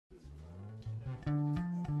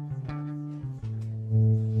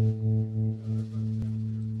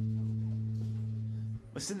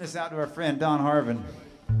We'll send this out to our friend Don Harvin.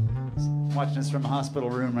 He's watching us from a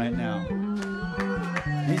hospital room right now.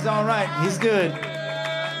 He's all right. He's good.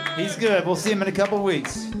 He's good. We'll see him in a couple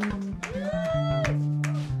weeks.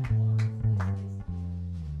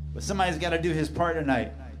 But somebody's got to do his part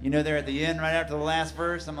tonight. You know, they're at the end right after the last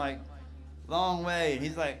verse. I'm like, long way. And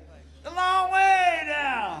he's like, the long way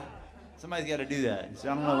down. Somebody's got to do that.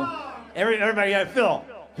 So I don't know. Everybody got Phil.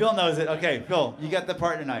 Phil knows it. Okay, Phil, you got the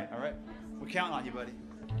part tonight, all right? We're counting on you, buddy.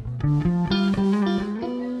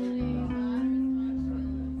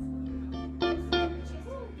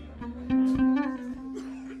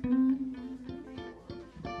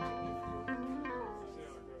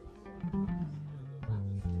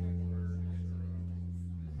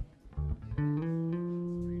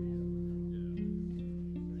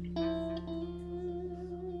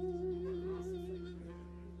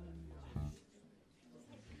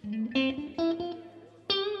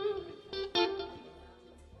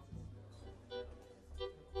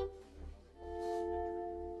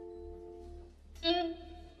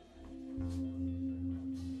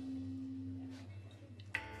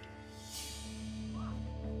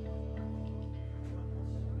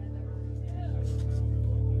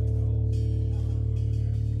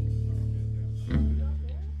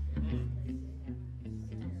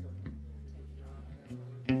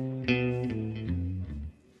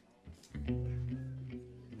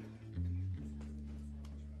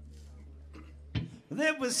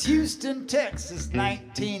 It was Houston, Texas,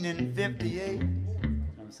 1958. You know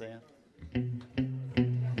what I'm saying?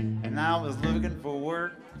 And I was looking for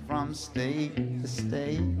work from state to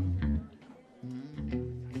state.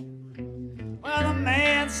 Well, the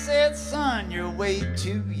man said, son, you're way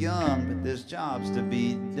too young, but there's jobs to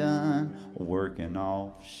be done working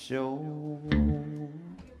offshore.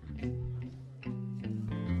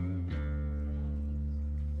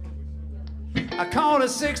 I called a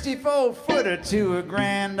 64-footer to a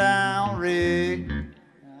Grand Isle rig.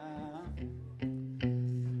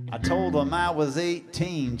 I told them I was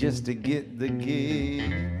 18 just to get the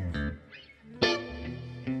gig.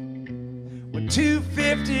 With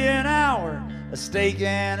 $2.50 an hour, a steak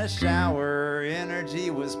and a shower, energy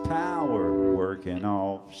was power working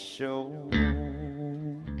offshore.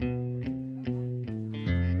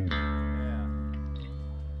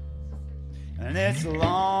 And it's a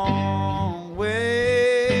long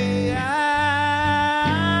way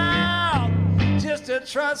out just to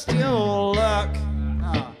trust your luck.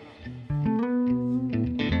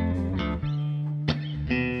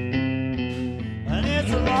 And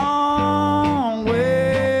it's a long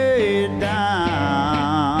way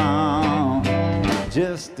down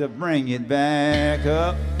just to bring it back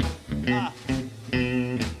up.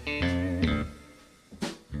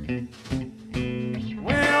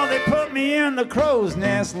 In the crow's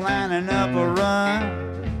nest lining up a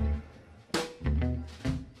run.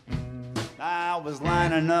 I was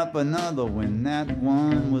lining up another when that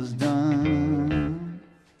one was done.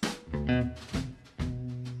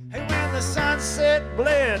 Hey, when the sunset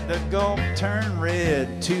bled, the Gulf turned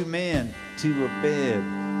red. Two men to a bed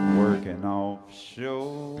working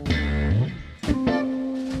offshore.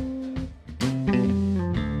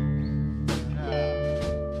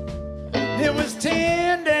 It was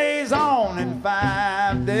 10 days on and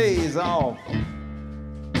 5 days off.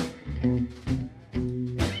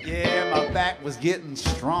 Yeah, my back was getting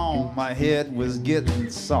strong, my head was getting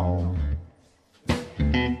soft.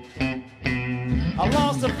 I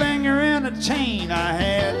lost a finger in a chain, I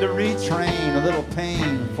had to retrain. A little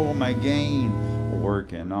pain for my gain,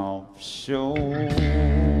 working offshore.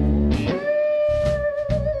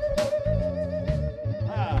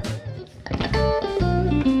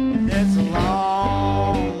 It's a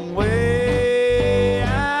long way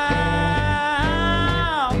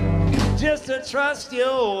out just to trust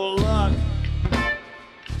your luck.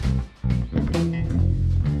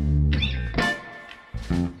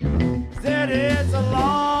 Said it's a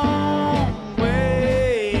long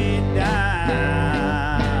way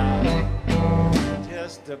down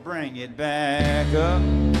just to bring it back up.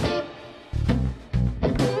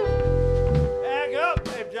 Back up,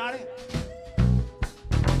 Dave Johnny.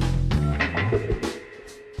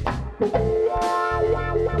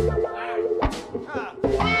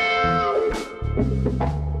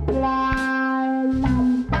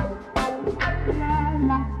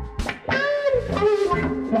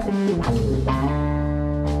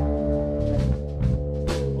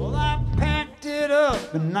 Well, I packed it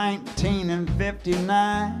up in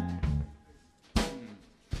 1959.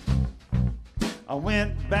 I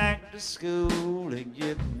went back to school to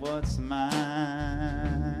get what's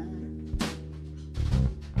mine.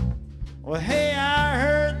 Well, hey, I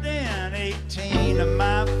heard then 18 of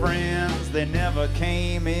my they never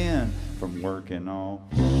came in from working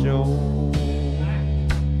offshore.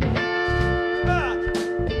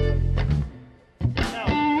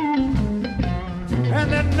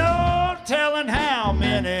 And there's no telling how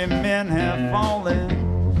many men have fallen.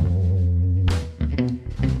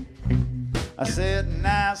 I said,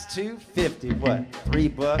 nice 250, what,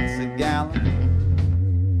 $3 a gallon?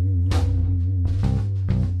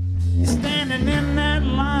 You're standing in that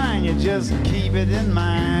line, you just keep it in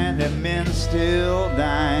mind that men still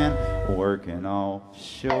dying, working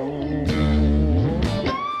offshore.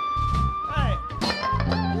 Hey.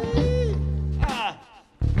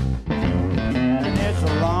 And it's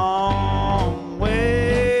a long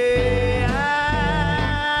way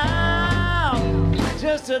out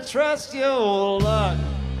just to trust your luck.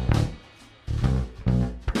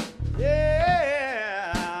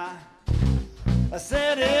 Yeah, I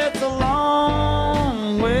said it's a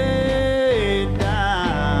long way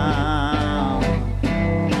down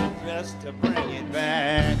just to bring it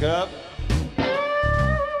back up.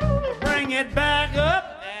 Bring it back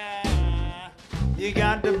up. Yeah. You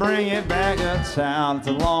got to bring it back uptown. It's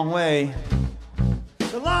a long way.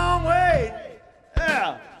 It's a long way.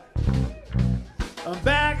 Yeah.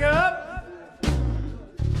 Back up.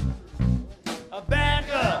 Back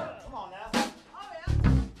up. Come on now.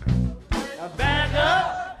 Back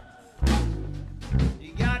up.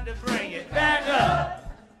 You got to bring it back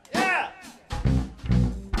up. Yeah.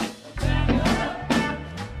 Back up.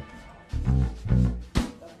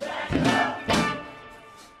 Back up.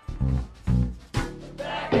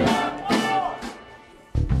 Back up.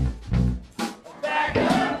 Back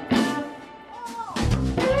up.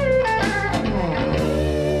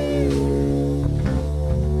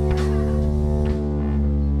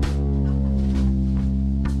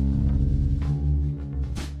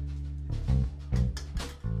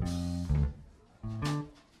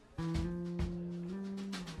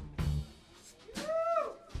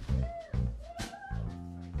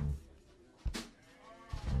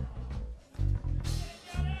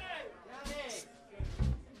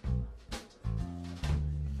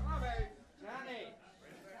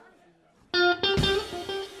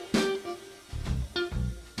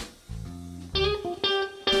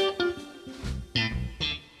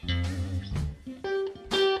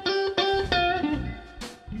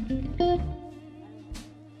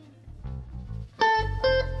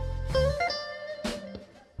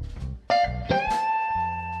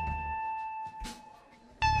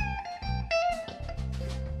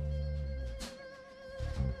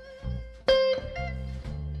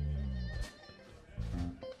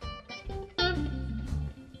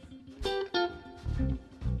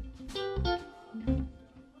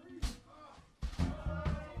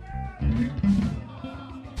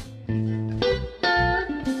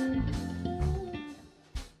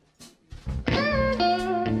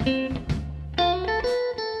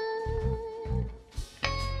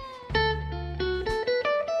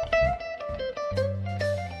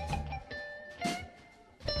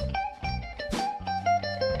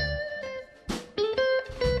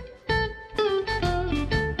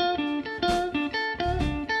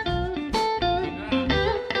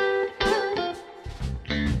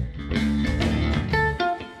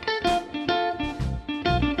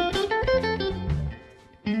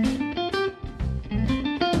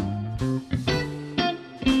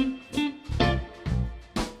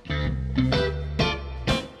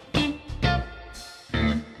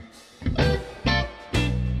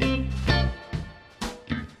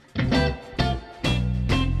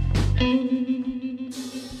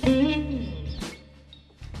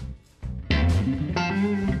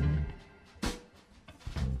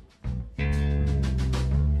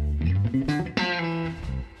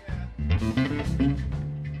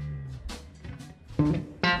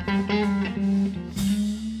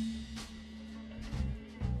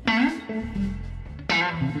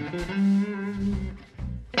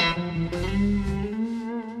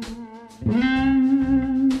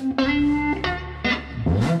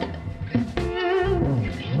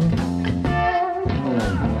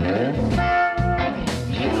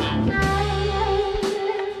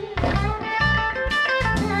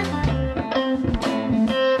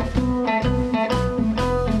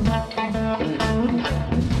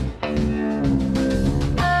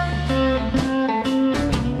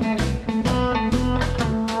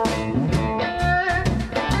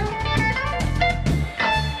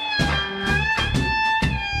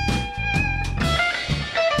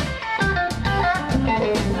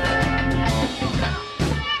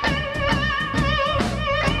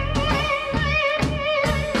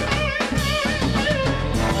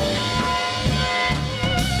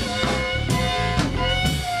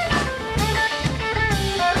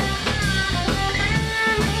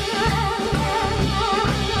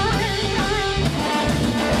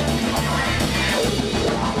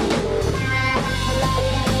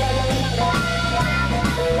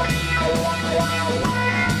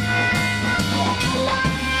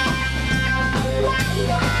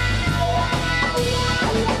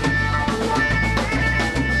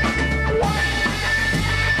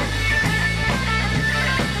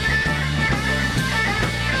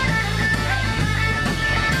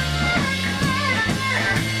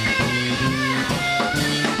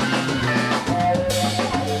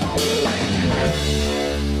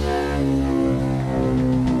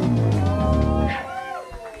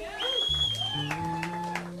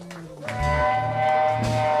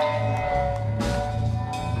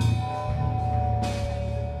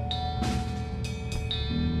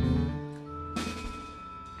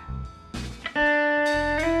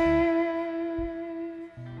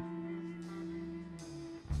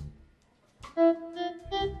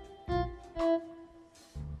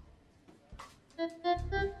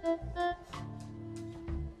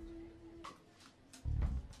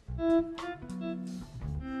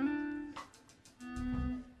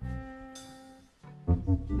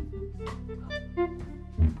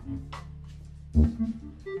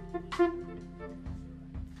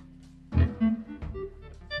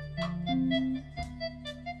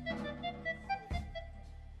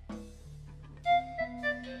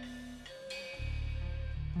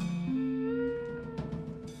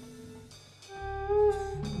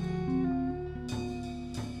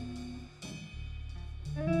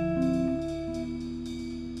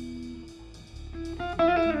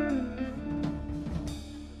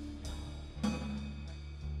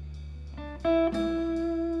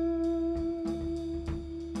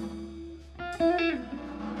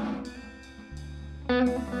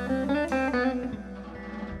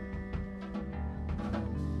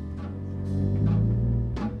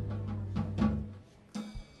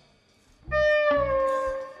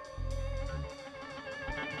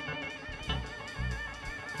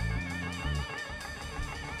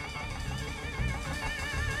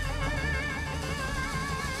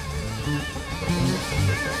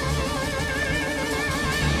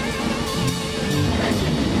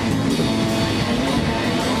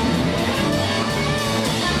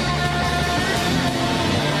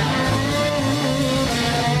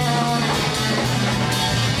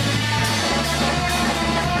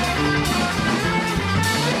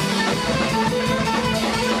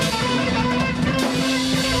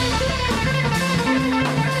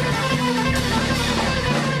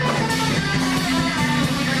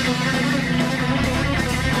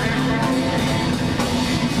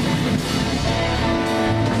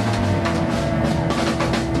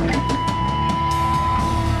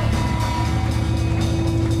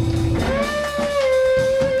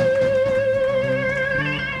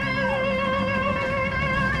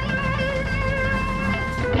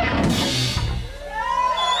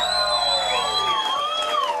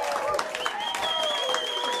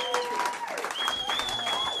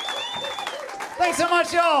 Thanks so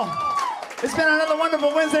much, y'all. It's been another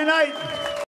wonderful Wednesday night.